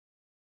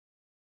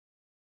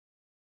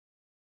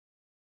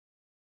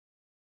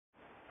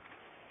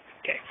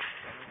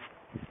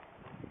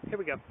Here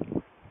we go.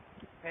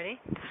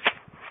 Ready?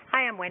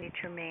 Hi, I'm Wendy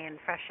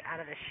Tremaine, fresh out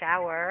of the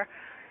shower,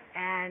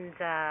 and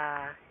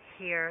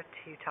here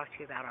to talk to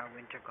you about our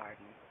winter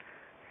garden.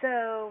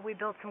 So we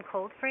built some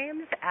cold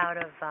frames out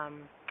of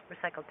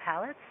recycled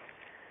pallets,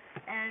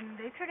 and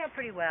they turned out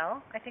pretty well.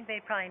 I think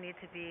they probably need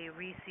to be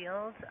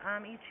resealed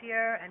each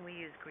year, and we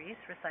use grease,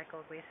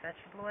 recycled waste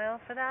vegetable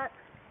oil for that.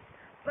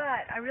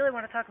 But I really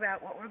want to talk about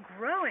what we're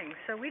growing.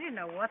 So we didn't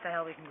know what the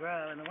hell we can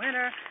grow in the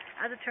winter.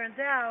 As it turns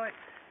out,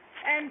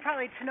 and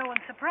probably to no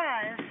one's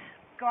surprise,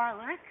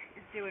 garlic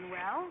is doing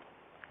well.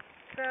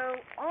 So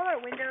all our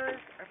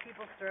windows are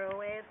people's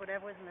throwaways,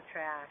 whatever was in the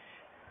trash.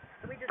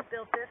 So we just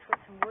built this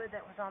with some wood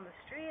that was on the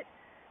street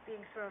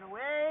being thrown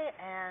away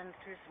and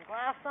threw some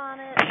glass on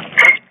it.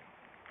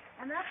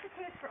 And that's the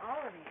case for all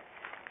of these.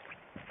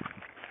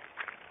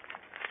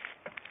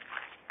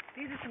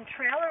 These are some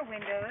trailer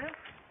windows,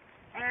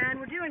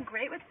 and we're doing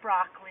great with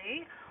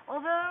broccoli.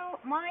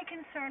 Although my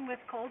concern with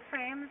cold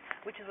frames,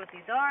 which is what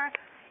these are,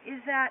 is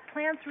that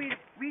plants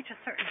reach a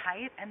certain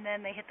height and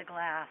then they hit the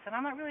glass, and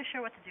I'm not really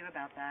sure what to do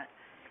about that.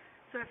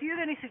 So if you have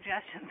any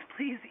suggestions,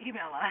 please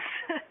email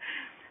us.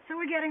 So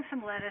we're getting some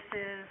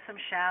lettuces, some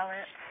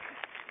shallots.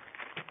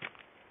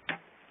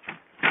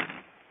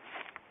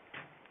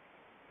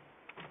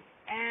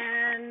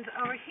 And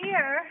over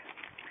here,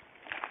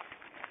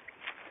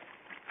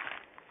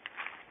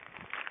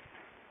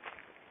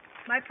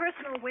 my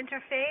personal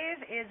winter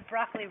fave is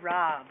broccoli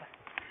rabe.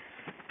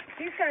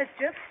 These guys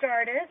just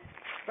started,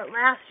 but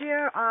last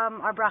year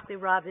our broccoli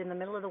rabe in the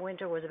middle of the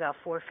winter was about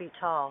 4 feet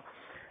tall.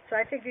 So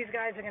I think these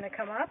guys are going to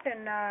come up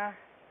and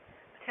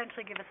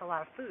potentially give us a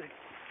lot of food.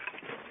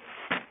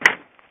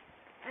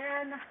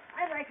 And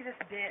I like this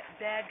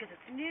bed because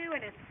it's new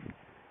and it's,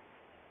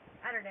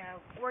 I don't know,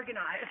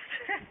 organized.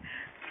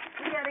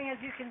 We're getting,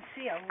 as you can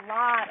see, a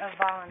lot of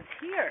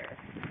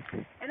volunteers.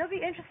 And it'll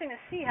be interesting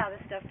to see how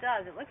this stuff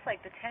does. It looks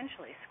like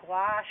potentially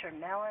squash or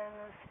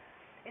melons.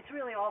 It's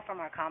really all from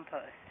our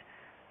compost.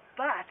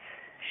 But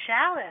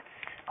shallots,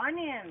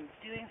 onions,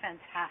 doing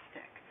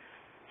fantastic.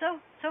 So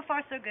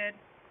far so good.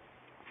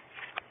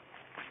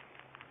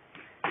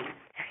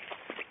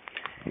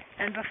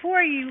 And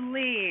before you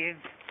leave,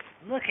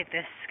 look at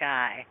this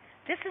sky.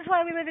 This is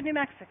why we live in New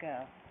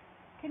Mexico.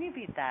 Can you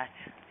beat that?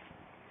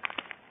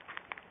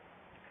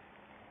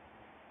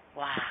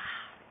 Wow.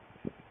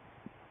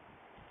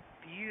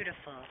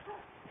 Beautiful.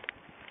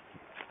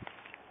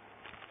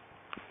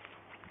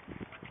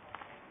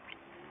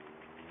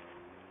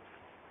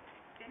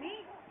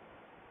 Vinny?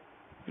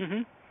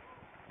 Mm-hmm.